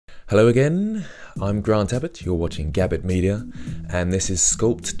Hello again, I'm Grant.abbitt, you're watching Gabbett Media, and this is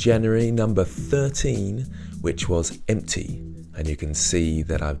Sculpt January number 13, which was empty. And you can see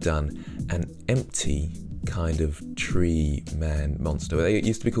that I've done an empty kind of Treeman monster. It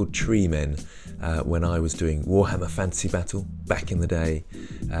used to be called Treemen when I was doing Warhammer Fantasy Battle back in the day.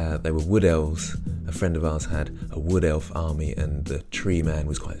 They were wood elves. A friend of ours had a wood elf army, and the Treeman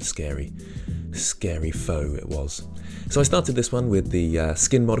was quite a scary foe it was. So I started this one with the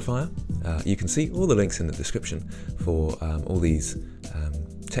skin modifier. You can see all the links in the description for all these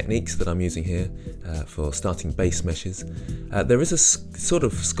techniques that I'm using here for starting base meshes. There is a sort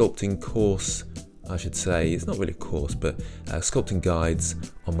of sculpting course, I should say. It's not really a course, but sculpting guides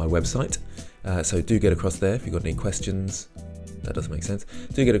on my website. So do get across there if you've got any questions. That doesn't make sense.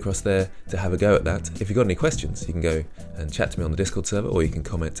 Do get across there to have a go at that. If you've got any questions, you can go and chat to me on the Discord server, or you can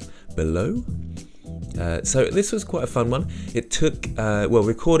comment below. So this was quite a fun one. It took, well,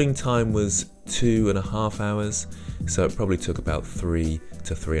 recording time was 2.5 hours, so it probably took about 3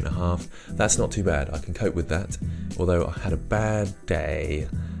 to 3.5. That's not too bad, I can cope with that. Although I had a bad day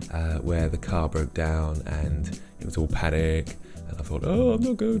where the car broke down and it was all panic, and I thought, oh, I'm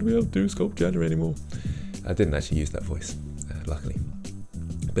not going to be able to do Sculpt January anymore. I didn't actually use that voice, luckily.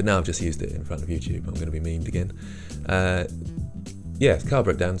 But now I've just used it in front of YouTube, I'm going to be memed again. Yeah, the car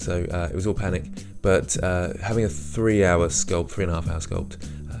broke down, so it was all panic. But having a 3-hour sculpt, 3.5 hour sculpt,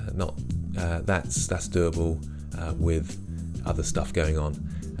 that's doable with other stuff going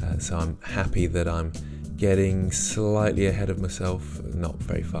on. So I'm happy that I'm getting slightly ahead of myself, not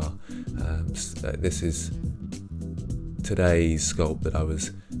very far. This is today's sculpt that I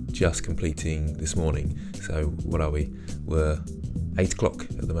was just completing this morning. So what are we? We're 8 o'clock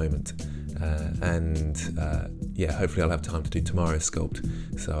at the moment. Yeah, hopefully I'll have time to do tomorrow's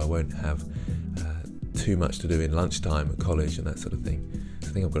sculpt, so I won't have too much to do in lunchtime at college and that sort of thing. So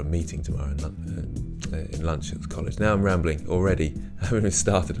I think I've got a meeting tomorrow in lunch at college. Now I'm rambling already. I haven't even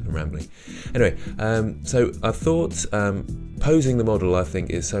started and I'm rambling. Anyway, so I thought posing the model, I think,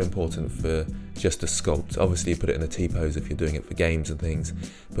 is so important for just a sculpt. Obviously you put it in a T-pose if you're doing it for games and things,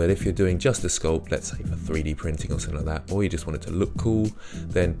 but if you're doing just a sculpt, let's say for 3D printing or something like that, or you just want it to look cool,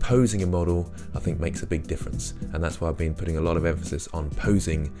 then posing a model I think makes a big difference, and that's why I've been putting a lot of emphasis on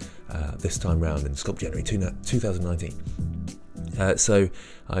posing this time round in Sculpt January 2019. So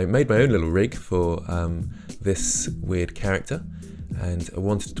I made my own little rig for this weird character, and I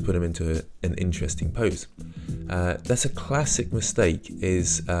wanted to put him into an interesting pose. That's a classic mistake,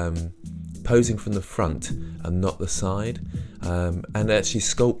 is posing from the front and not the side, and actually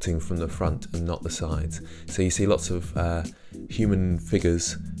sculpting from the front and not the sides. So you see lots of human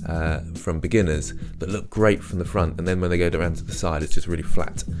figures from beginners that look great from the front, and then when they go around to the side it's just really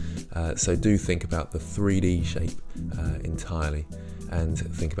flat. So do think about the 3D shape entirely, and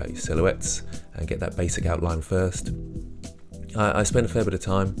think about your silhouettes and get that basic outline first. I spent a fair bit of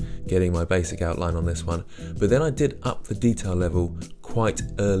time getting my basic outline on this one, but then I did up the detail level quite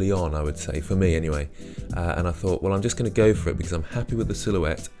early on, I would say, for me anyway. And I thought, well, I'm just going to go for it because I'm happy with the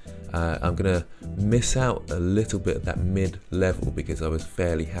silhouette. I'm going to miss out a little bit of that mid-level because I was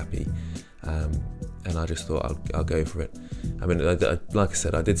fairly happy. And I just thought I'll go for it. I mean, like I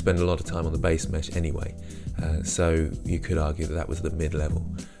said, I did spend a lot of time on the base mesh anyway, so you could argue that was the mid-level,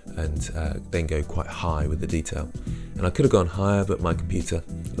 and then go quite high with the detail. And I could have gone higher, but my computer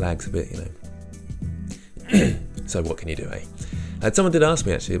lags a bit, you know. So what can you do, eh? Someone did ask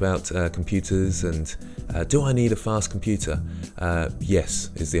me actually about computers and do I need a fast computer? Yes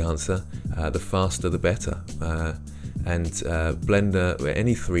is the answer. The faster the better. And Blender,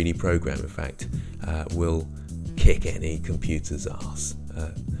 any 3D program in fact, will kick any computer's ass.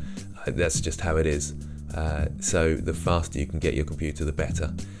 That's just how it is. So the faster you can get your computer, the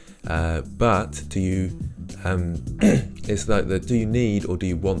better. But do you, it's like the, do you need or do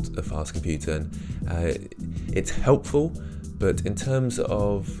you want a fast computer? And it's helpful, but in terms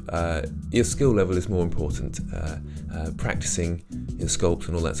of your skill level is more important. Practicing your sculpts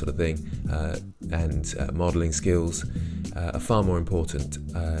and all that sort of thing, and modelling skills are far more important.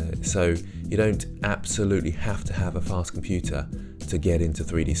 So you don't absolutely have to have a fast computer to get into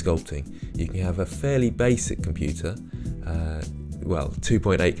 3D sculpting. You can have a fairly basic computer. Well,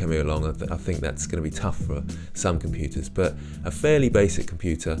 2.8 coming along, I think that's going to be tough for some computers, but a fairly basic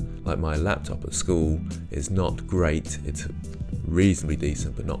computer like my laptop at school is not great. It's reasonably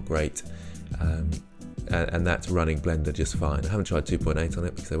decent, but not great. And that's running Blender just fine. I haven't tried 2.8 on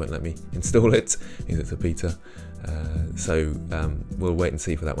it because they won't let me install it because it's a beta. So we'll wait and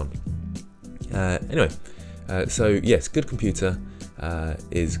see for that one. Anyway, so yes, good computer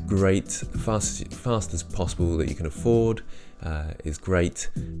is great, fast as possible that you can afford. is great,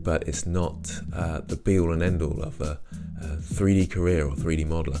 but it's not the be-all and end-all of a 3D career or 3D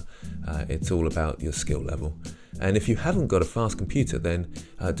modeler. It's all about your skill level. And if you haven't got a fast computer, then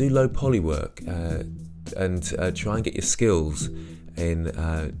do low poly work and try and get your skills in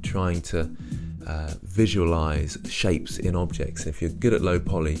trying to visualize shapes in objects. If you're good at low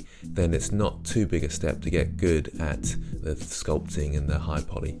poly, then it's not too big a step to get good at the sculpting and the high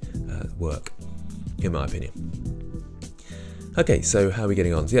poly work, in my opinion. Okay, so how are we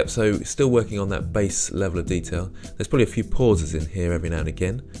getting on? Yep, so still working on that base level of detail. There's probably a few pauses in here every now and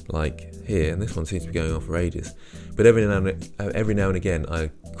again, like here, and this one seems to be going on for ages. But every now and again,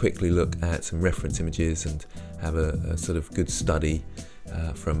 I quickly look at some reference images and have a sort of good study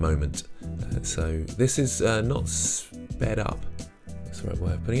for a moment. So this is not sped up. That's the right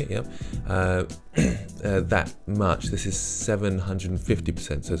way of putting it. Yep. That much. This is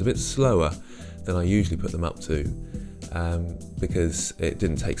 750%, so it's a bit slower than I usually put them up to. Because it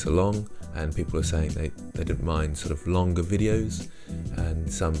didn't take so long, and people are saying they didn't mind sort of longer videos, and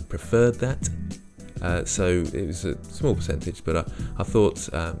some preferred that. So it was a small percentage, but I thought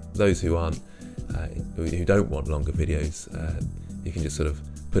those who don't want longer videos, you can just sort of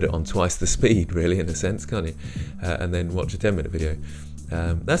put it on twice the speed, really, in a sense, can't you? And then watch a 10-minute video.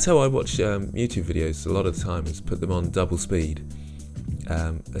 That's how I watch YouTube videos a lot of the time, is put them on double speed,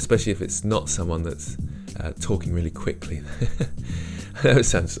 especially if it's not someone that's talking really quickly. I know it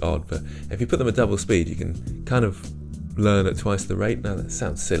sounds odd, but if you put them at double speed, you can kind of learn at twice the rate. Now that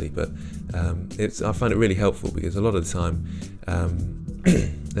sounds silly, but I find it really helpful, because a lot of the time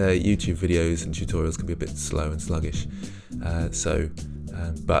YouTube videos and tutorials can be a bit slow and sluggish,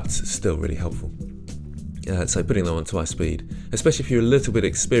 but still really helpful. So putting them on twice speed, especially if you're a little bit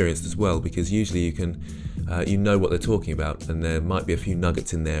experienced as well, because usually you can you know what they're talking about, and there might be a few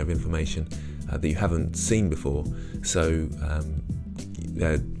nuggets in there of information that you haven't seen before. So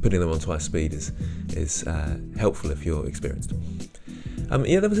putting them on twice speed is helpful if you're experienced.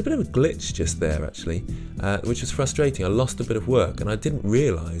 Yeah, there was a bit of a glitch just there, actually, which was frustrating. I lost a bit of work, and I didn't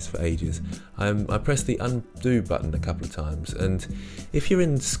realise for ages. I pressed the undo button a couple of times, and if you're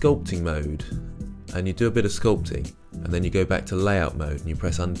in sculpting mode and you do a bit of sculpting, and then you go back to layout mode and you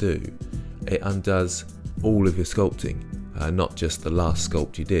press undo, it undoes all of your sculpting, not just the last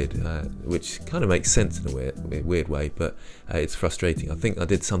sculpt you did, which kind of makes sense in a weird way, but it's frustrating. I think I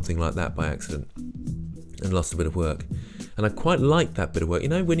did something like that by accident and lost a bit of work. And I quite like that bit of work. You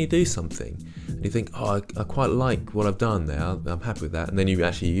know, when you do something and you think, oh, I quite like what I've done there, I'm happy with that, and then you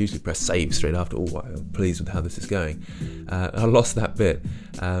usually press save straight after, oh, I'm pleased with how this is going. I lost that bit,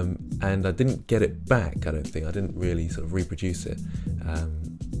 and I didn't get it back, I don't think. I didn't really sort of reproduce it.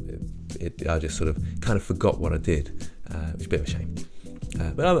 I just sort of kind of forgot what I did, which is a bit of a shame.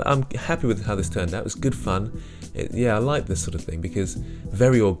 But I'm happy with how this turned out. It was good fun. Yeah, I like this sort of thing, because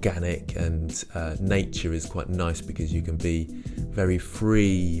very organic, and nature is quite nice because you can be very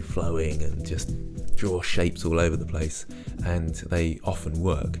free flowing and just draw shapes all over the place, and they often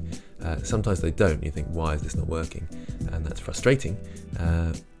work. Sometimes they don't. You think, why is this not working? And that's frustrating,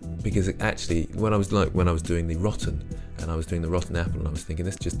 because actually when I was doing the rotten, and I was doing the rotten apple, and I was thinking,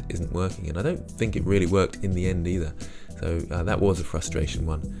 this just isn't working, and I don't think it really worked in the end either. So that was a frustration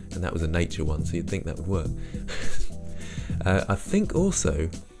one, and that was a nature one, so you'd think that would work. I think also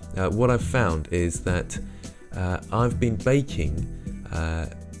what I've found is that I've been baking,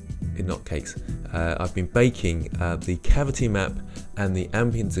 not cakes, I've been baking the cavity map and the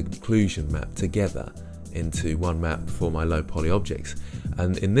ambient occlusion map together into one map for my low poly objects.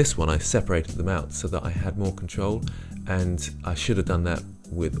 And in this one I separated them out so that I had more control, and I should have done that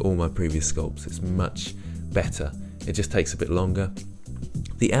with all my previous sculpts. It's much better. It just takes a bit longer.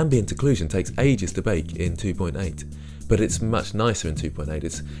 The ambient occlusion takes ages to bake in 2.8, but it's much nicer in 2.8.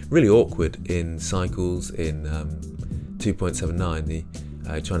 It's really awkward in cycles in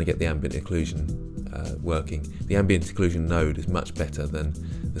 2.79, trying to get the ambient occlusion working. The ambient occlusion node is much better than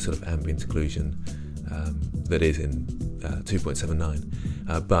the sort of ambient occlusion that is in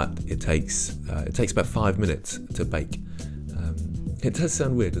 2.79, but it takes about 5 minutes to bake. It does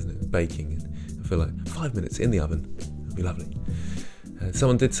sound weird, doesn't it? Baking. I feel like 5 minutes in the oven would be lovely.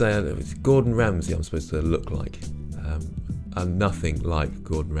 Someone did say it's Gordon Ramsay I'm supposed to look like. I'm nothing like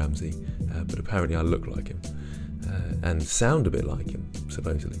Gordon Ramsay, but apparently I look like him and sound a bit like him,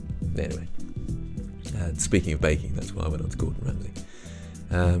 supposedly. Anyway, speaking of baking, that's why I went on to Gordon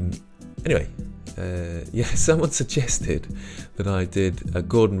Ramsay. Anyway, yeah, someone suggested that I did a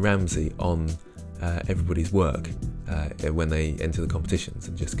Gordon Ramsay on everybody's work when they enter the competitions,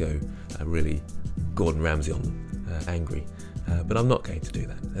 and just go really Gordon Ramsay on them, angry. but I'm not going to do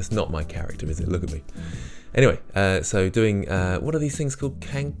that. That's not my character, is it? Look at me. Anyway, so doing, what are these things called?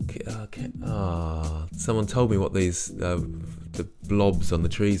 Someone told me what these, the blobs on the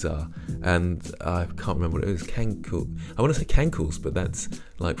trees are, and I can't remember what it is. I want to say cankles, but that's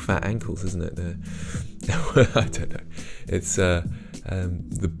like fat ankles, isn't it? I don't know. It's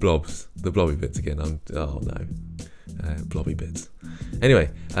the blobs, the blobby bits again. Blobby bits. Anyway,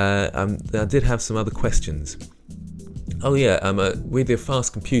 I did have some other questions. Oh yeah, with your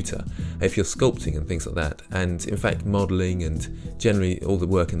fast computer, if you're sculpting and things like that, and in fact modelling and generally all the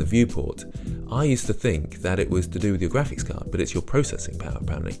work in the viewport, I used to think that it was to do with your graphics card, but it's your processing power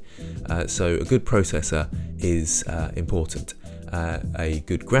apparently. So a good processor is important. A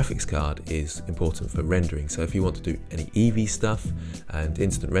good graphics card is important for rendering. So if you want to do any EV stuff and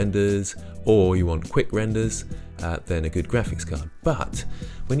instant renders, or you want quick renders, then a good graphics card. But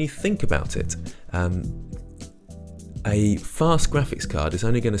when you think about it, a fast graphics card is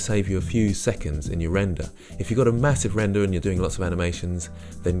only going to save you a few seconds in your render. If you've got a massive render and you're doing lots of animations,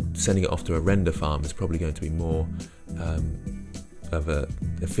 then sending it off to a render farm is probably going to be more of an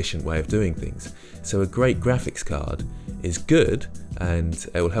efficient way of doing things. So a great graphics card is good, and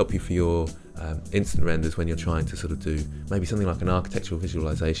it will help you for your instant renders when you're trying to sort of do maybe something like an architectural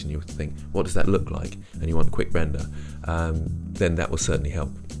visualization. You think, what does that look like? And you want a quick render, then that will certainly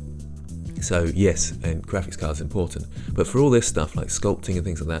help. So yes, and graphics cards are important, but for all this stuff like sculpting and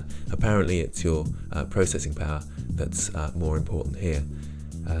things like that, apparently it's your processing power that's more important here.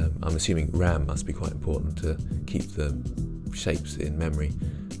 I'm assuming RAM must be quite important to keep the shapes in memory,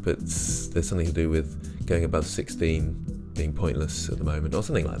 but there's something to do with going above 16 being pointless at the moment, or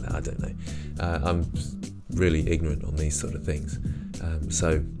something like that. I don't know. I'm really ignorant on these sort of things,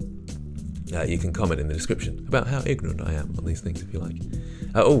 so you can comment in the description about how ignorant I am on these things if you like.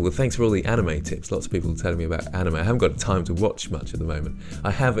 Oh, well, thanks for all the anime tips. Lots of people telling me about anime. I haven't got time to watch much at the moment.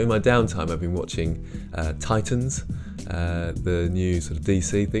 I have, in my downtime, I've been watching Titans, the new sort of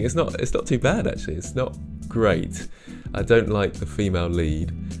DC thing. It's not too bad, actually. It's not great. I don't like the female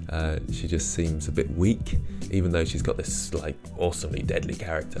lead. She just seems a bit weak, even though she's got this like awesomely deadly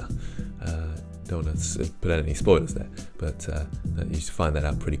character. Don't want to put out any spoilers there, but you should find that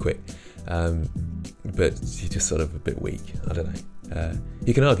out pretty quick. But she's just sort of a bit weak. I don't know.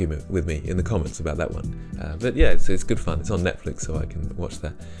 You can argue with me in the comments about that one. But yeah, it's good fun. It's on Netflix, so I can watch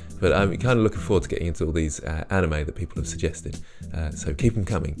that. But I'm kind of looking forward to getting into all these anime that people have suggested. So keep them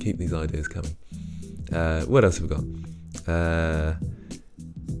coming. Keep these ideas coming. What else have we got?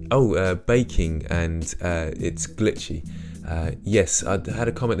 Baking, and it's glitchy. Yes, I had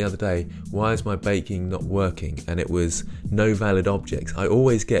a comment the other day, why is my baking not working? And it was no valid objects. I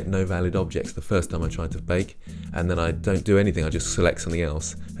always get no valid objects the first time I try to bake, and then I don't do anything. I just select something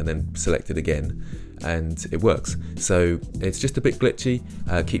else and then select it again, and it works. So it's just a bit glitchy.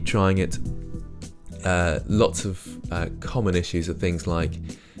 Keep trying it. Lots of common issues are things like,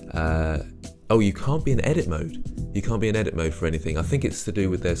 you can't be in edit mode. You can't be in edit mode for anything. I think it's to do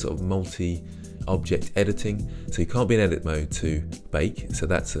with their sort of multi-object editing. So you can't be in edit mode to bake, so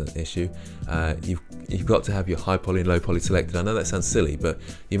that's an issue. You've got to have your high poly and low poly selected. I know that sounds silly, but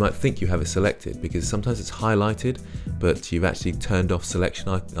you might think you have it selected because sometimes it's highlighted, but you've actually turned off selection.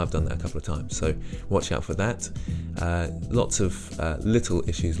 I've done that a couple of times, so watch out for that. Lots of little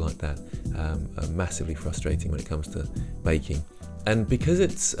issues like that are massively frustrating when it comes to baking. And because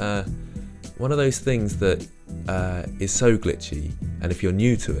it's one of those things that is so glitchy, and if you're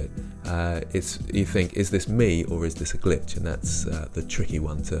new to it, you think, is this me or is this a glitch? And that's the tricky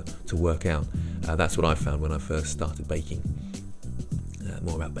one to work out. That's what I found when I first started baking.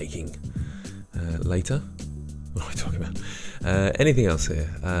 More about baking later. What am I talking about? Anything else here?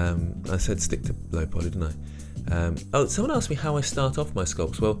 I said stick to low poly, didn't I? Someone asked me how I start off my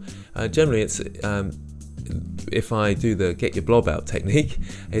sculpts. Well, generally it's if I do the get your blob out technique,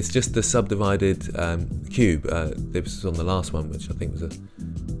 it's just the subdivided cube. This was on the last one, which I think was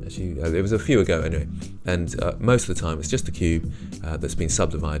it was a few ago anyway, and most of the time it's just a cube that's been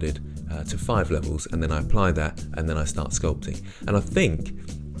subdivided to 5 levels, and then I apply that and then I start sculpting. And I think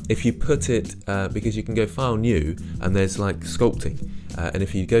if you put it, because you can go file new and there's like sculpting, and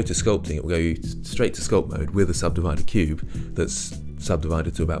if you go to sculpting it will go straight to sculpt mode with a subdivided cube that's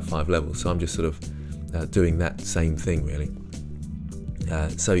subdivided to about 5 levels. So I'm just sort of doing that same thing really.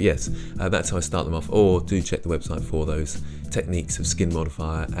 So yes, that's how I start them off, or do check the website for those techniques of skin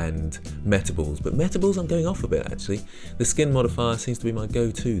modifier and metaballs. But metaballs I'm going off a bit actually. The skin modifier seems to be my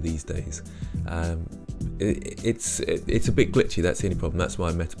go-to these days. It's a bit glitchy, that's the only problem. That's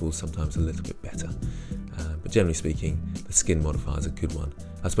why metaballs sometimes a little bit better. But generally speaking, the skin modifier is a good one.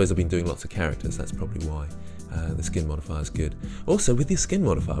 I suppose I've been doing lots of characters, that's probably why. the skin modifier is good. Also with your skin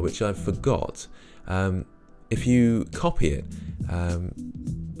modifier, which I forgot, if you copy it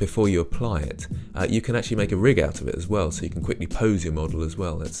before you apply it, you can actually make a rig out of it as well, so you can quickly pose your model as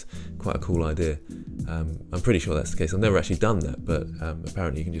well. That's quite a cool idea. I'm pretty sure that's the case. I've never actually done that, but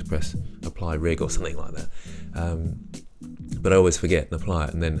apparently you can just press apply rig or something like that. But I always forget and apply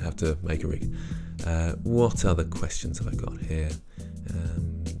it and then have to make a rig. What other questions have I got here?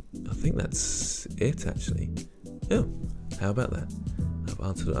 I think that's it actually. Oh, how about that? I've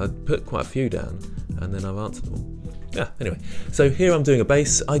answered it. I put quite a few down and then I've answered them all. Yeah, anyway, so here I'm doing a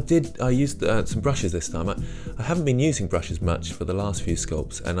base. I used some brushes this time. I haven't been using brushes much for the last few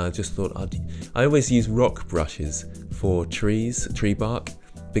sculpts, and I just thought I always use rock brushes for trees, tree bark,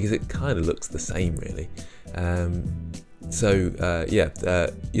 because it kind of looks the same really.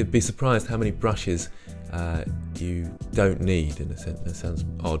 You'd be surprised how many brushes you don't need, in a sense. That sounds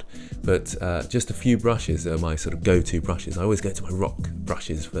odd, but just a few brushes are my sort of go-to brushes. I always go to my rock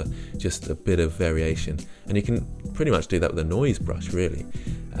brushes for just a bit of variation, and you can pretty much do that with a noise brush really,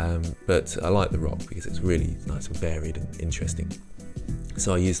 but I like the rock because it's really nice and varied and interesting,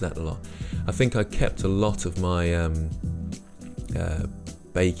 so I use that a lot. I think I kept a lot of my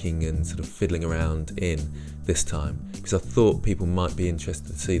baking and sort of fiddling around in this time because I thought people might be interested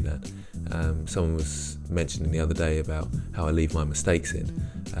to see that. Someone was mentioning the other day about how I leave my mistakes in.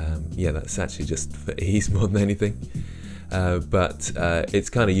 Yeah, that's actually just for ease more than anything. But it's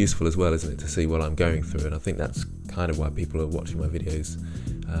kind of useful as well, isn't it, to see what I'm going through, and I think that's kind of why people are watching my videos.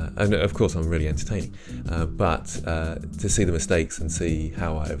 And of course I'm really entertaining, but to see the mistakes and see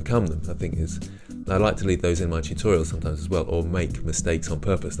how I overcome them, I think I like to leave those in my tutorials sometimes as well, or make mistakes on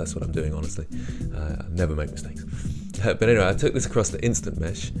purpose. That's what I'm doing, honestly. I never make mistakes. But anyway, I took this across the Instant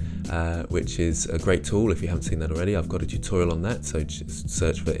Mesh, which is a great tool. If you haven't seen that already, I've got a tutorial on that, so just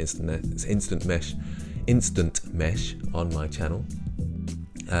search for Instant Mesh on my channel.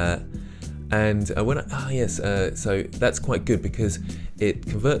 So that's quite good because it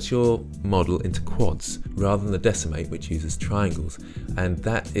converts your model into quads rather than the Decimate, which uses triangles, and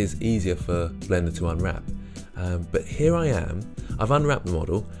that is easier for Blender to unwrap. But here I am, I've unwrapped the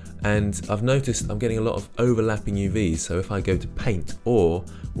model, and I've noticed I'm getting a lot of overlapping UVs, so if I go to paint or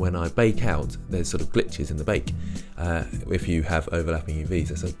when I bake out, there's sort of glitches in the bake. If you have overlapping UVs,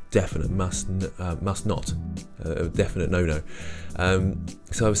 that's a definite must not, a definite no-no.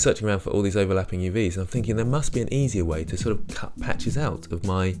 So I was searching around for all these overlapping UVs, and I'm thinking there must be an easier way to sort of cut patches out of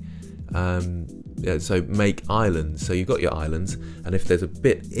my, so make islands. So you've got your islands, and if there's a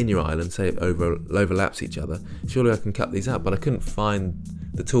bit in your island, say it overlaps each other, surely I can cut these out, but I couldn't find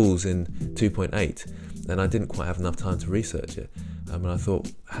the tools in 2.8, and I didn't quite have enough time to research it. And I thought,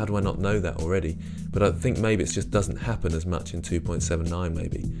 how do I not know that already? But I think maybe it just doesn't happen as much in 2.79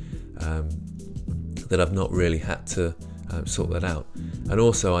 maybe, that I've not really had to sort that out. And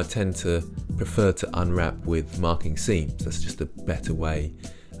also I tend to prefer to unwrap with marking seams. That's just a better way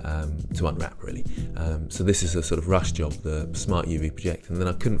to unwrap really. So this is a sort of rush job, the Smart UV Project, and then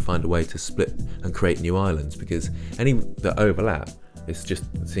I couldn't find a way to split and create new islands because any that overlap, it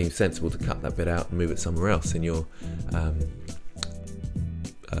seems sensible to cut that bit out and move it somewhere else in your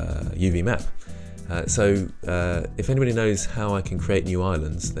UV map. So if anybody knows how I can create new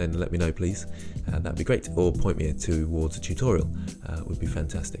islands, then let me know please. That'd be great, or point me towards a tutorial. Would be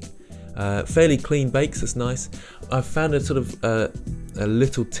fantastic. Fairly clean bakes, that's nice. I've found a sort of a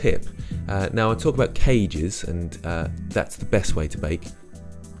little tip. Now I talk about cages, and that's the best way to bake.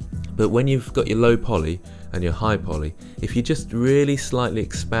 But when you've got your low poly and your high poly, if you just really slightly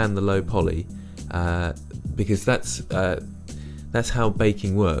expand the low poly, because that's how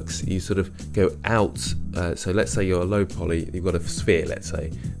baking works. You sort of go out, so let's say you're a low poly, you've got a sphere, let's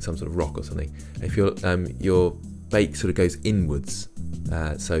say, some sort of rock or something. If your bake sort of goes inwards,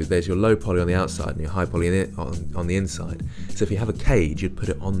 so there's your low poly on the outside and your high poly on the inside. So if you have a cage, you'd put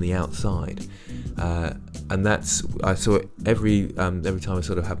it on the outside. And that's, I saw it every time I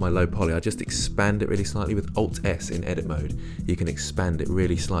sort of have my low poly, I just expand it really slightly with Alt-S in edit mode. You can expand it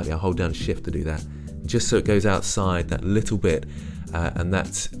really slightly. I hold down Shift to do that, just so it goes outside that little bit, and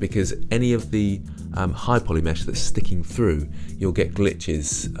that's because any of the high poly mesh that's sticking through, you'll get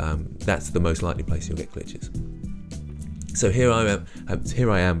glitches. That's the most likely place you'll get glitches. So here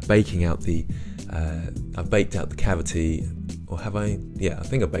I am baking out the, I've baked out the cavity, or have I? Yeah, I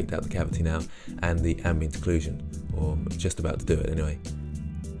think I've baked out the cavity now, and the ambient occlusion, or I'm just about to do it anyway.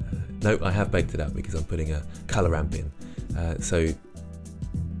 No, I have baked it out because I'm putting a colour ramp in. So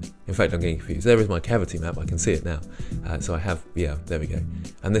In fact, I'm getting confused. There is my cavity map, I can see it now. So I have, yeah, there we go.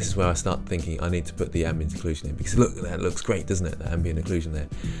 And this is where I start thinking I need to put the ambient occlusion in, because look, that looks great, doesn't it, the ambient occlusion there.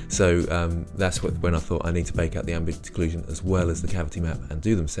 So that's when I thought I need to bake out the ambient occlusion as well as the cavity map and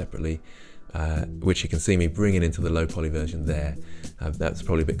do them separately, which you can see me bringing into the low poly version there. That's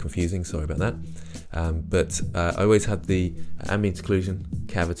probably a bit confusing, sorry about that. But I always had the ambient occlusion,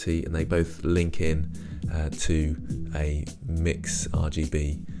 cavity, and they both link in to a mix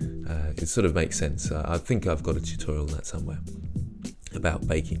RGB. It sort of makes sense. I think I've got a tutorial on that somewhere about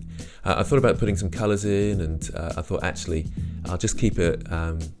baking. I thought about putting some colours in, and I thought actually I'll just keep it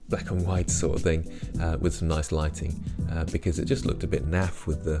black and white sort of thing with some nice lighting, because it just looked a bit naff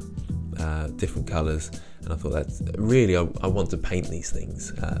with the different colours, and I thought that's really, I want to paint these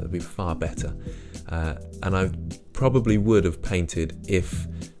things. It'll be far better, and I probably would have painted if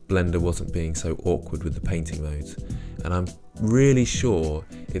Blender wasn't being so awkward with the painting modes, and I'm really sure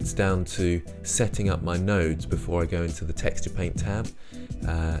it's down to setting up my nodes before I go into the texture paint tab,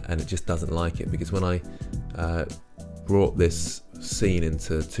 and it just doesn't like it, because when I brought this scene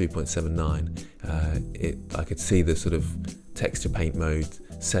into 2.79, I could see the sort of texture paint mode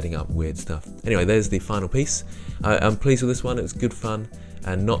setting up weird stuff. Anyway, there's the final piece. I'm pleased with this one. It's good fun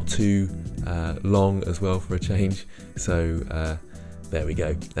and not too long as well for a change. So there we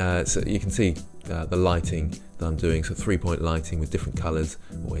go. So you can see the lighting that I'm doing, so 3-point lighting with different colours,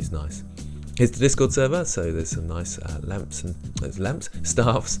 always nice. Here's the Discord server, so there's some nice lamps,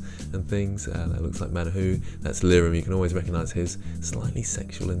 staffs and things. That looks like Manahu. That's Liram, you can always recognise his, slightly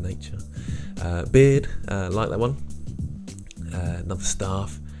sexual in nature. Beard, like that one. Another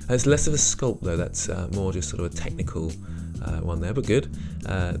staff. It's less of a sculpt though, that's more just sort of a technical one there, but good.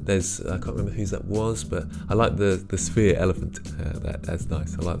 There's, I can't remember whose that was, but I like the sphere elephant. That's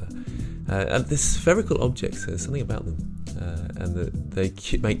nice, I like that. And the spherical objects, there's something about them. And they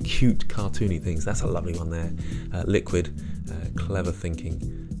make cute cartoony things. That's a lovely one there. Liquid, clever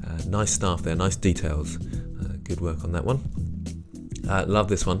thinking. Nice staff there, nice details. Good work on that one. Love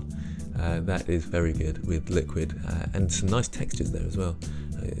this one. That is very good with liquid, and some nice textures there as well.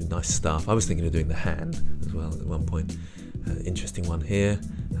 Nice staff. I was thinking of doing the hand as well at one point. Interesting one here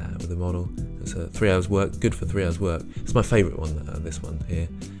with the model. It's 3 hours work, good for 3 hours work. It's my favourite one, this one here.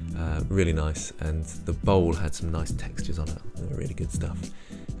 Really nice, and the bowl had some nice textures on it. Really good stuff.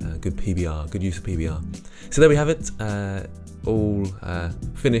 Good PBR, good use of PBR. So there we have it, all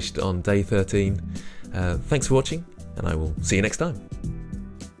finished on day 13. Thanks for watching, and I will see you next time.